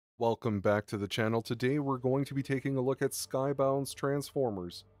Welcome back to the channel. Today we're going to be taking a look at Skybound's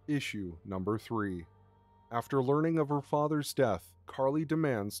Transformers, issue number 3. After learning of her father's death, Carly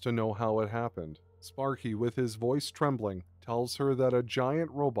demands to know how it happened. Sparky, with his voice trembling, tells her that a giant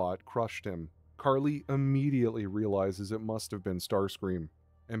robot crushed him. Carly immediately realizes it must have been Starscream,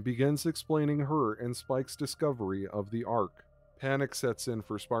 and begins explaining her and Spike's discovery of the Ark. Panic sets in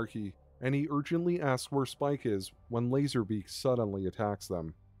for Sparky, and he urgently asks where Spike is when Laserbeak suddenly attacks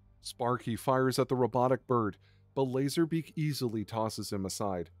them. Sparky fires at the robotic bird, but Laserbeak easily tosses him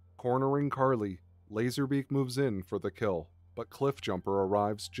aside. Cornering Carly, Laserbeak moves in for the kill, but Cliffjumper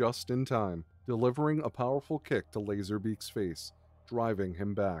arrives just in time, delivering a powerful kick to Laserbeak's face, driving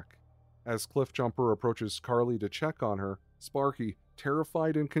him back. As Cliffjumper approaches Carly to check on her, Sparky,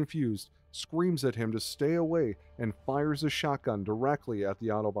 terrified and confused, screams at him to stay away and fires a shotgun directly at the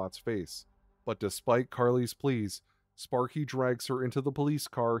Autobot's face. But despite Carly's pleas, Sparky drags her into the police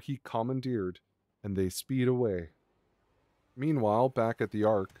car he commandeered, and they speed away. Meanwhile, back at the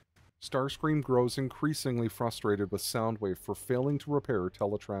Ark, Starscream grows increasingly frustrated with Soundwave for failing to repair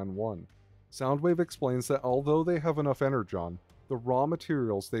Teletran 1. Soundwave explains that although they have enough energon, the raw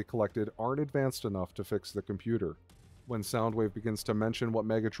materials they collected aren't advanced enough to fix the computer. When Soundwave begins to mention what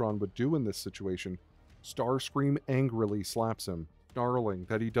Megatron would do in this situation, Starscream angrily slaps him, snarling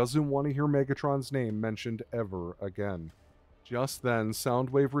that he doesn't want to hear Megatron's name mentioned ever again. Just then,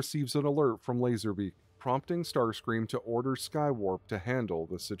 Soundwave receives an alert from Laserbeak, prompting Starscream to order Skywarp to handle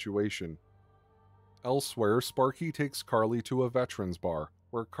the situation. Elsewhere, Sparky takes Carly to a veterans bar,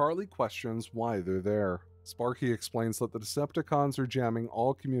 where Carly questions why they're there. Sparky explains that the Decepticons are jamming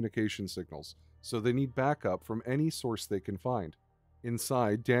all communication signals, so they need backup from any source they can find.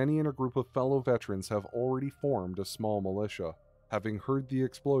 Inside, Danny and a group of fellow veterans have already formed a small militia, having heard the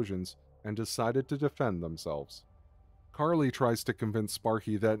explosions and decided to defend themselves. Carly tries to convince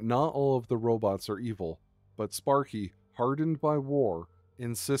Sparky that not all of the robots are evil, but Sparky, hardened by war,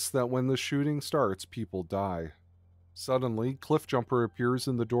 insists that when the shooting starts, people die. Suddenly, Cliffjumper appears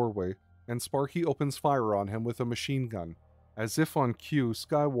in the doorway, and Sparky opens fire on him with a machine gun. As if on cue,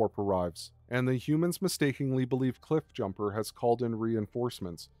 Skywarp arrives, and the humans mistakenly believe Cliffjumper has called in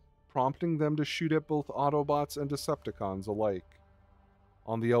reinforcements, prompting them to shoot at both Autobots and Decepticons alike.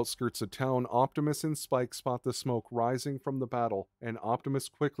 On the outskirts of town, Optimus and Spike spot the smoke rising from the battle, and Optimus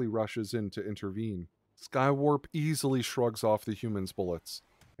quickly rushes in to intervene. Skywarp easily shrugs off the humans' bullets,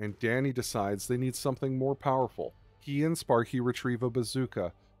 and Danny decides they need something more powerful. He and Sparky retrieve a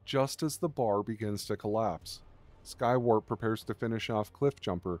bazooka just as the bar begins to collapse. Skywarp prepares to finish off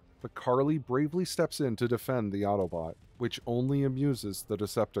Cliffjumper, but Carly bravely steps in to defend the Autobot, which only amuses the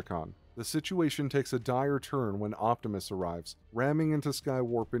Decepticon. The situation takes a dire turn when Optimus arrives, ramming into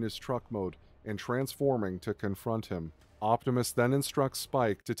Skywarp in his truck mode and transforming to confront him. Optimus then instructs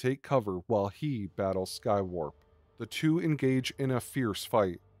Spike to take cover while he battles Skywarp. The two engage in a fierce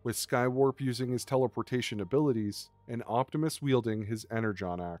fight, with Skywarp using his teleportation abilities and Optimus wielding his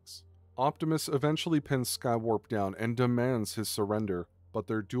Energon axe. Optimus eventually pins Skywarp down and demands his surrender, but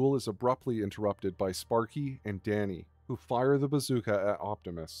their duel is abruptly interrupted by Sparky and Danny, who fire the bazooka at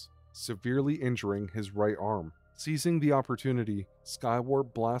Optimus, severely injuring his right arm. Seizing the opportunity,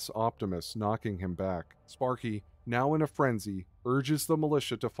 Skywarp blasts Optimus, knocking him back. Sparky, now in a frenzy, urges the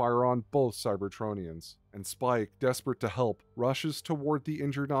militia to fire on both Cybertronians, and Spike, desperate to help, rushes toward the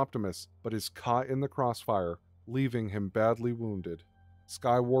injured Optimus, but is caught in the crossfire, leaving him badly wounded.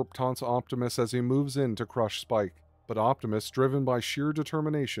 Skywarp taunts Optimus as he moves in to crush Spike, but Optimus, driven by sheer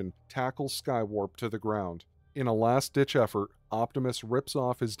determination, tackles Skywarp to the ground. In a last-ditch effort, Optimus rips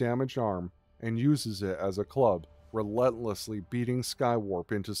off his damaged arm and uses it as a club, relentlessly beating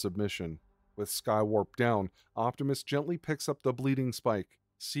Skywarp into submission. With Skywarp down, Optimus gently picks up the bleeding Spike.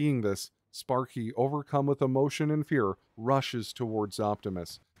 Seeing this, Sparky, overcome with emotion and fear, rushes towards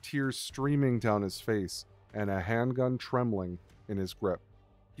Optimus, tears streaming down his face, and a handgun trembling in his grip.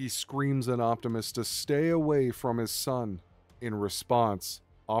 He screams at Optimus to stay away from his son. In response,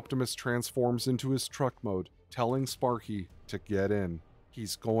 Optimus transforms into his truck mode, telling Sparky to get in.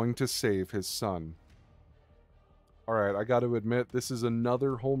 He's going to save his son. Alright, I gotta admit, this is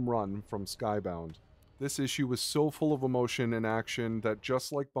another home run from Skybound. This issue was so full of emotion and action that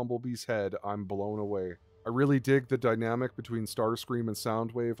just like Bumblebee's head, I'm blown away. I really dig the dynamic between Starscream and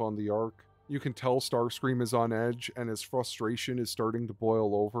Soundwave on the Ark. You can tell Starscream is on edge and his frustration is starting to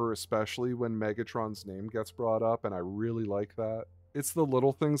boil over, especially when Megatron's name gets brought up, and I really like that. It's the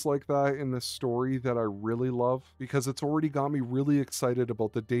little things like that in this story that I really love, because it's already got me really excited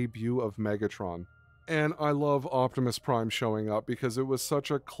about the debut of Megatron. And I love Optimus Prime showing up because it was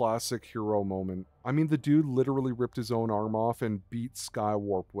such a classic hero moment. I mean, the dude literally ripped his own arm off and beat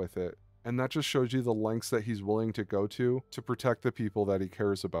Skywarp with it. And that just shows you the lengths that he's willing to go to protect the people that he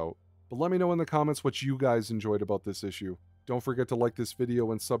cares about. But let me know in the comments what you guys enjoyed about this issue. Don't forget to like this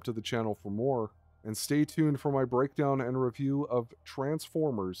video and sub to the channel for more. And stay tuned for my breakdown and review of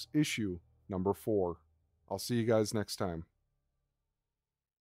Transformers issue number 4. I'll see you guys next time.